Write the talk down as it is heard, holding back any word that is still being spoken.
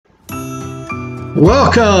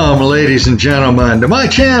Welcome, ladies and gentlemen, to my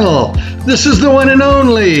channel. This is the one and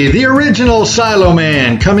only, the original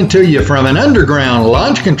SiloMan, coming to you from an underground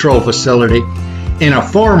launch control facility in a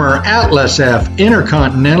former Atlas F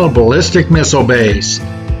intercontinental ballistic missile base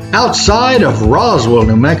outside of Roswell,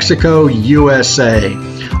 New Mexico, USA.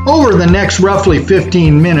 Over the next roughly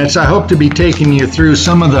 15 minutes, I hope to be taking you through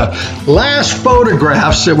some of the last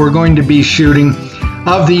photographs that we're going to be shooting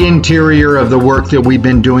of the interior of the work that we've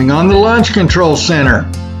been doing on the Launch Control Center.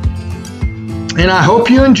 And I hope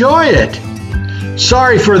you enjoy it.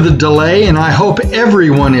 Sorry for the delay, and I hope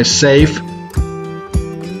everyone is safe.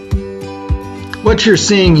 What you're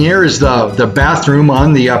seeing here is the bathroom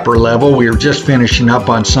on the upper level. We were just finishing up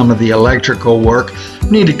on some of the electrical work.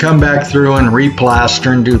 Need to come back through and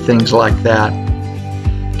replaster and do things like that.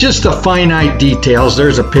 Just the finite details.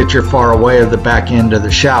 There's a picture far away of the back end of the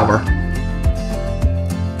shower.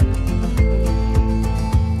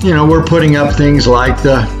 You know, we're putting up things like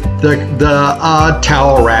the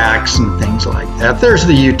towel racks and things like that. There's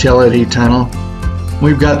the utility tunnel.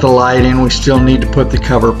 We've got the light in. We still need to put the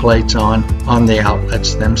cover plates on the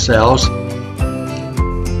outlets themselves.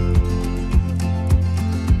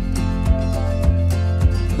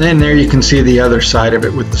 Then there you can see the other side of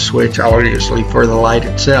it with the switch, obviously for the light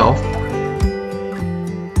itself.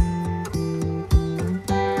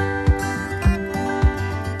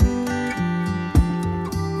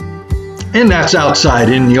 And that's outside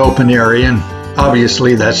in the open area, and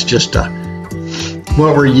obviously that's just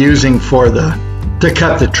what we're using for to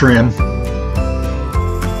cut the trim.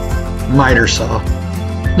 Miter saw.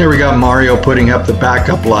 There we got Mario putting up the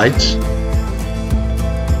backup lights.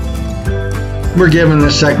 We're giving the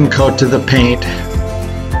second coat to the paint.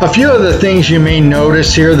 A few of the things you may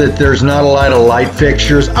notice here, that there's not a lot of light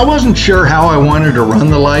fixtures. I wasn't sure how I wanted to run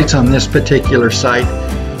the lights on this particular site.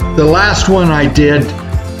 The last one I did,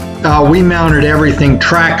 we mounted everything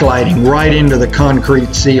track lighting right into the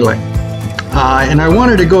concrete ceiling. And I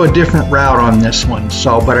wanted to go a different route on this one,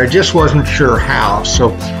 but I just wasn't sure how.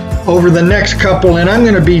 So over the next couple, and I'm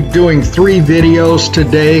going to be doing 3 videos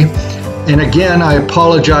today. And again, I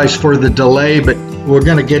apologize for the delay, but we're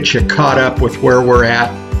going to get you caught up with where we're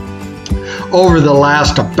at over the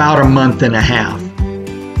last about a month and a half.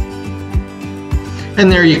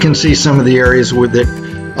 And there you can see some of the areas with it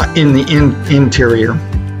in the interior.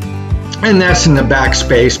 And that's in the back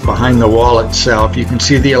space behind the wall itself. You can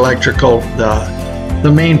see the electrical,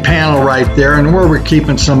 the main panel right there, and where we're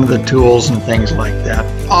keeping some of the tools and things like that.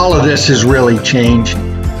 All of this has really changed.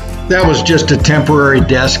 That was just a temporary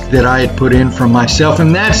desk that I had put in for myself,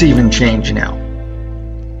 and that's even changed now.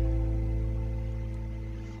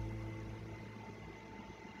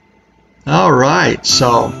 All right,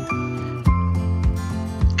 so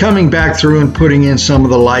coming back through and putting in some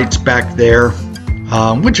of the lights back there.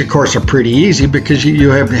 Which of course are pretty easy because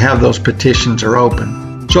you have to have those partitions are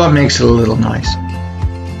open. So it makes it a little nice.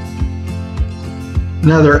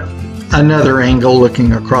 Another angle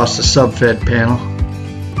looking across the subfed panel.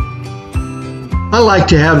 I like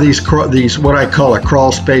to have these what I call a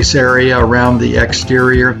crawl space area around the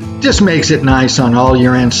exterior. Just makes it nice on all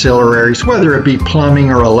your ancillaries, whether it be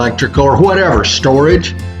plumbing or electrical or whatever,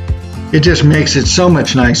 storage. It just makes it so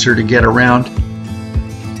much nicer to get around.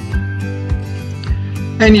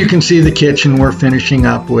 And you can see the kitchen we're finishing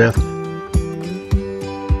up with.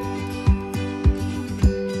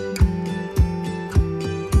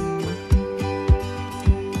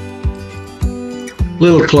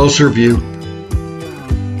 Little closer view.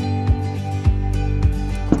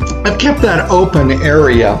 I've kept that open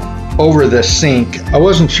area over the sink. I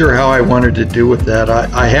wasn't sure how I wanted to do with that.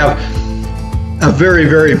 I have a very,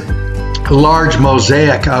 very large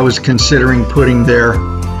mosaic I was considering putting there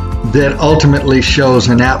that ultimately shows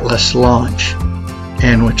an Atlas launch,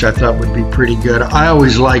 and which I thought would be pretty good. I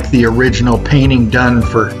always like the original painting done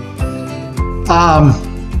for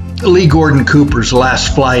Lee Gordon Cooper's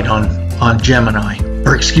last flight on Gemini,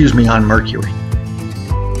 or excuse me, on Mercury.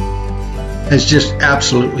 It's just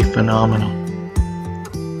absolutely phenomenal.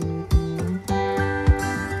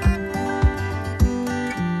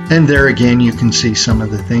 And there again, you can see some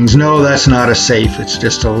of the things. No, that's not a safe. It's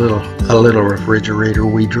just a little refrigerator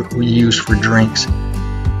we use for drinks.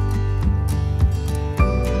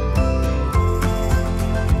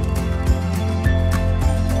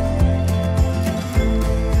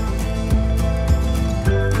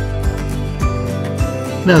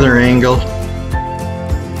 Another angle.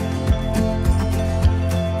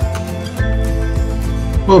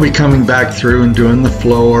 We'll be coming back through and doing the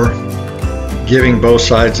floor, giving both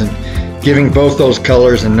sides and giving both those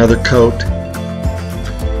colors another coat.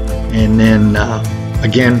 And then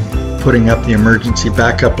again, putting up the emergency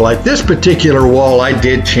backup light. This particular wall I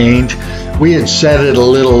did change. We had set it a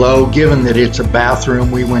little low. Given that it's a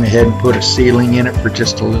bathroom, we went ahead and put a ceiling in it for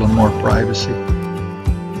just a little more privacy.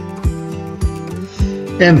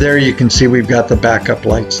 And there you can see we've got the backup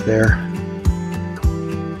lights there.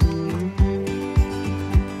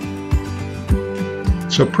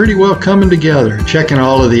 So pretty well coming together. Checking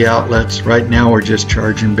all of the outlets. Right now we're just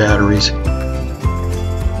charging batteries.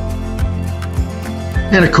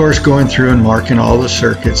 And of course going through and marking all the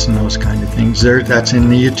circuits and those kind of things. There, that's in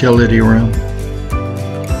the utility room.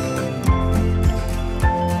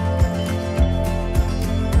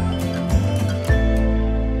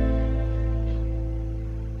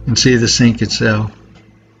 And see the sink itself.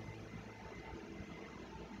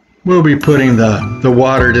 We'll be putting the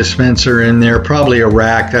water dispenser in there, probably a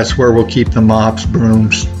rack. That's where we'll keep the mops,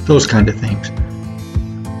 brooms, those kind of things.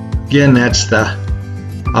 Again, that's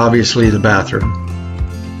obviously the bathroom.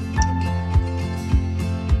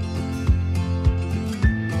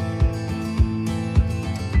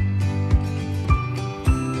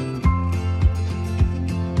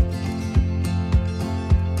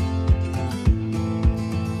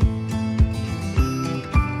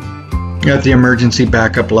 Got the emergency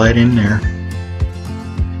backup light in there.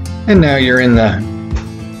 And now you're in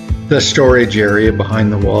the storage area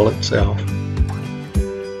behind the wall itself.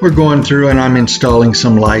 We're going through and I'm installing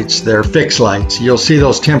some lights there, fixed lights. You'll see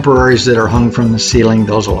those temporaries that are hung from the ceiling,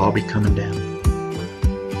 those will all be coming down.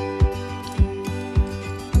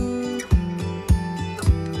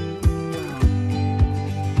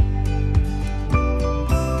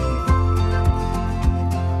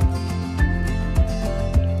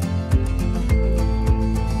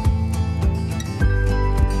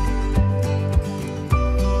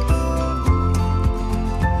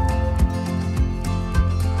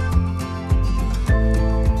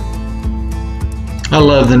 I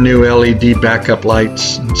love the new LED backup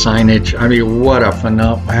lights and signage. I mean, what a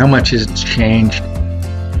phenomenon. How much has it changed?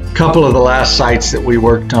 A couple of the last sites that we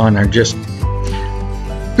worked on are just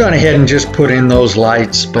gone ahead and just put in those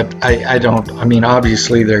lights, but I mean,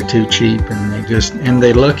 obviously they're too cheap and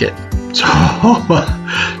they look it. So,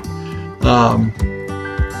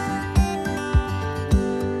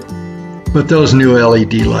 but those new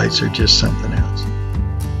LED lights are just something else.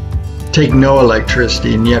 Take no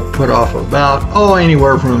electricity and yet put off about,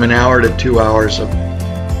 anywhere from an hour to 2 hours of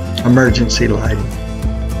emergency lighting.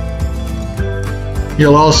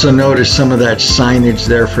 You'll also notice some of that signage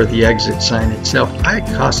there for the exit sign itself. It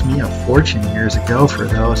cost me a fortune years ago for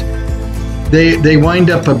those. They wind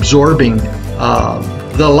up absorbing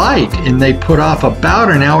the light, and they put off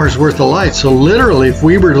about an hour's worth of light. So literally, if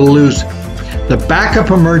we were to lose the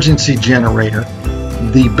backup emergency generator,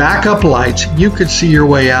 the backup lights, you could see your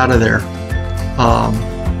way out of there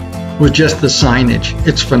with just the signage.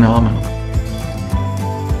 It's phenomenal.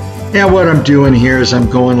 Yeah, what I'm doing here is I'm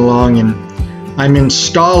going along and I'm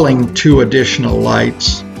installing 2 additional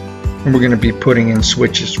lights, and we're going to be putting in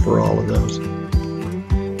switches for all of those.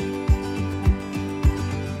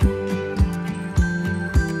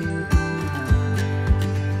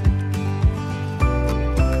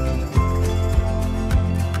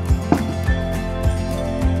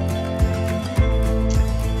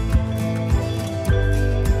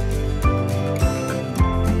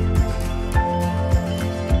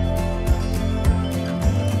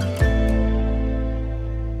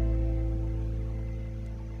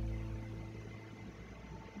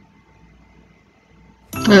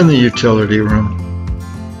 And the utility room.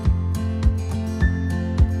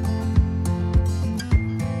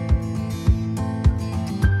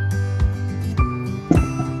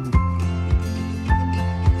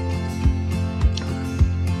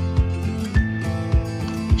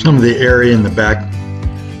 Some of the area in the back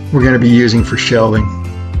we're going to be using for shelving.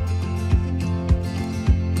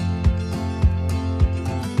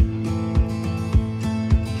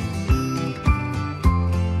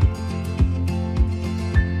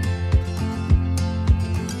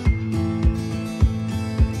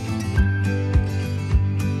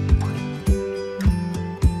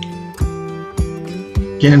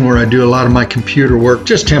 Again, where I do a lot of my computer work,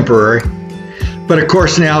 just temporary. But of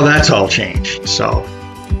course now that's all changed. So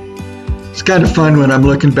it's kind of fun when I'm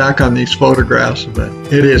looking back on these photographs, but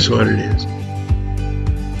it is what it is.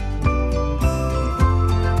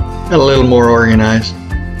 Got a little more organized.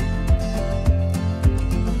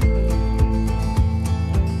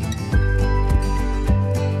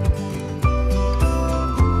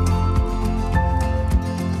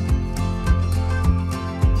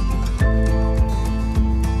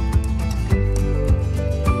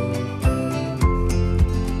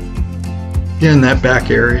 In that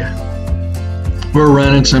back area. we're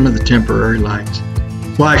running some of the temporary lights.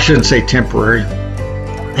 Well, I shouldn't say temporary.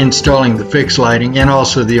 Installing the fixed lighting and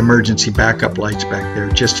also the emergency backup lights back there,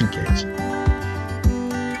 just in case.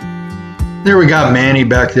 There we got Manny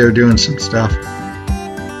back there doing some stuff.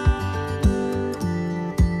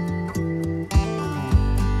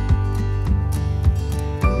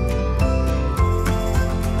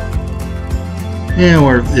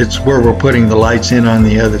 And it's where we're putting the lights in on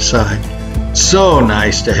the other side. So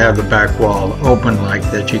nice to have the back wall open like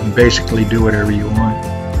that. You can basically do whatever you want.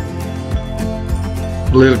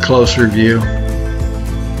 A little closer view.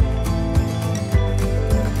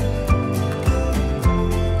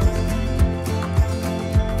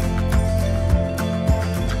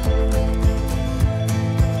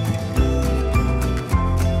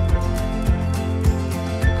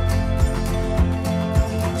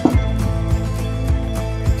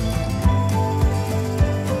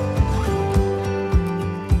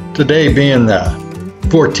 Today being the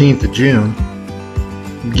 14th of June,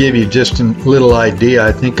 to give you just a little idea,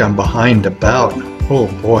 I think I'm behind about, oh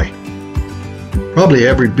boy, probably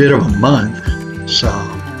every bit of a month. So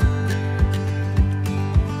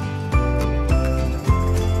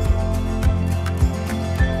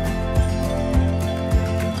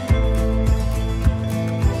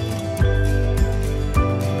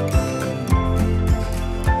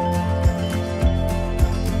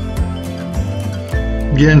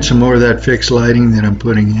getting some more of that fixed lighting that I'm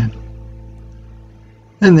putting in.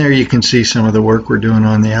 And there you can see some of the work we're doing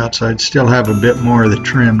on the outside. Still have a bit more of the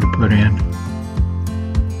trim to put in.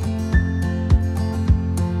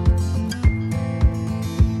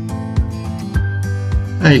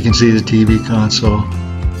 Now you can see the TV console.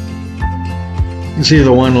 You can see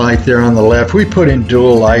the one light there on the left. We put in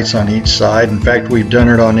dual lights on each side. In fact, we've done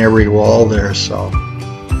it on every wall there, so.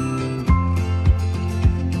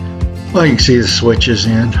 Well, you can see the switches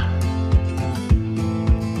in.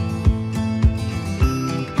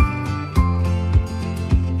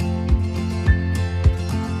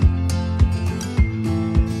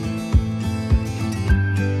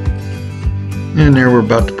 And there we're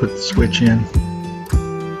about to put the switch in.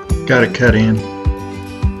 Got it cut in.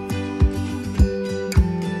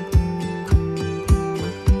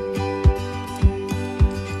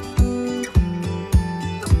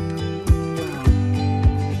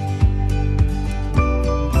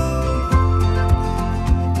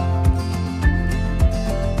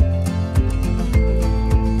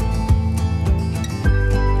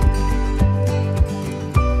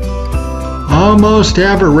 Almost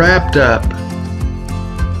have her wrapped up.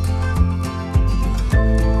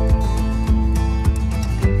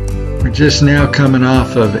 We're just now coming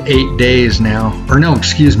off of 8 days now, or no,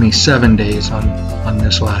 excuse me, 7 days on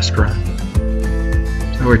this last run.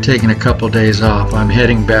 So we're taking a couple days off. I'm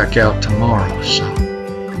heading back out tomorrow, so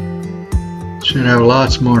should have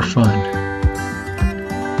lots more fun.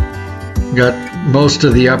 Got most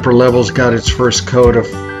of the upper levels got its first coat of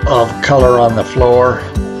color on the floor.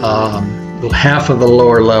 Half of the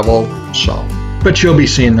lower level, so, but you'll be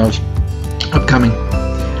seeing those upcoming.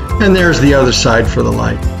 And there's the other side for the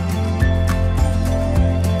light.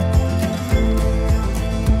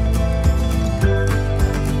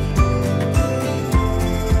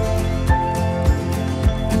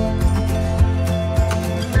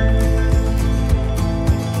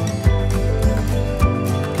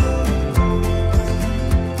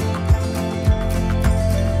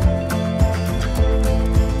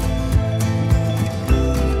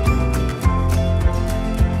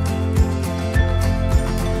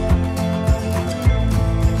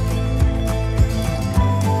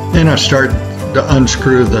 And I start to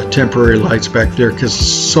unscrew the temporary lights back there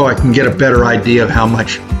so I can get a better idea of how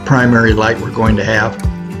much primary light we're going to have.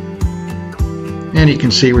 And you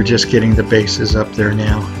can see we're just getting the bases up there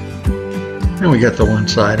now. And we got the one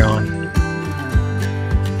side on.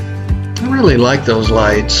 I really like those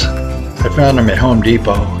lights. I found them at Home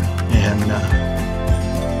Depot and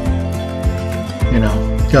you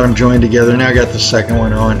know, got them joined together. Now I got the second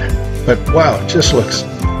one on. But wow, it just looks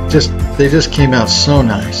they just came out so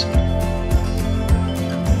nice.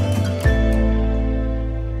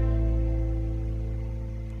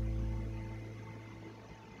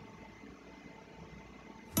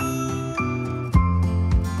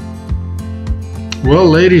 Well,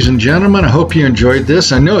 ladies and gentlemen, I hope you enjoyed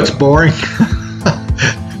this. I know it's boring.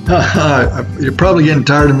 You're probably getting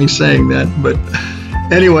tired of me saying that, but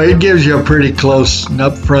anyway, it gives you a pretty close and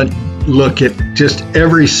upfront look at just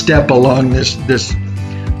every step along this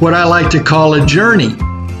what I like to call a journey.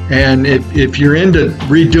 And if you're into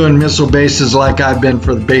redoing missile bases like I've been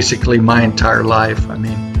for basically my entire life, I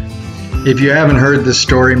mean, if you haven't heard the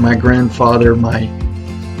story, my grandfather, my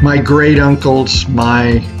my great uncles,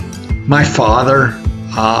 my father,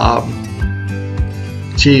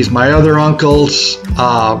 my other uncles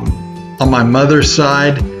on my mother's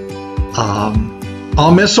side,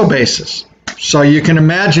 all missile bases. So you can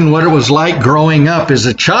imagine what it was like growing up as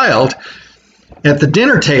a child at the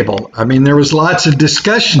dinner table. I mean, there was lots of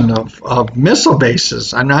discussion of missile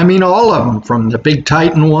bases, and I mean all of them, from the big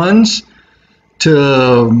Titan ones to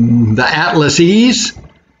the Atlas E's,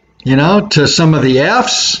 you know, to some of the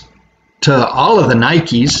F's, to all of the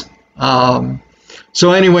Nikes.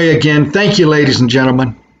 So anyway, again, thank you, ladies and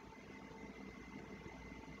gentlemen.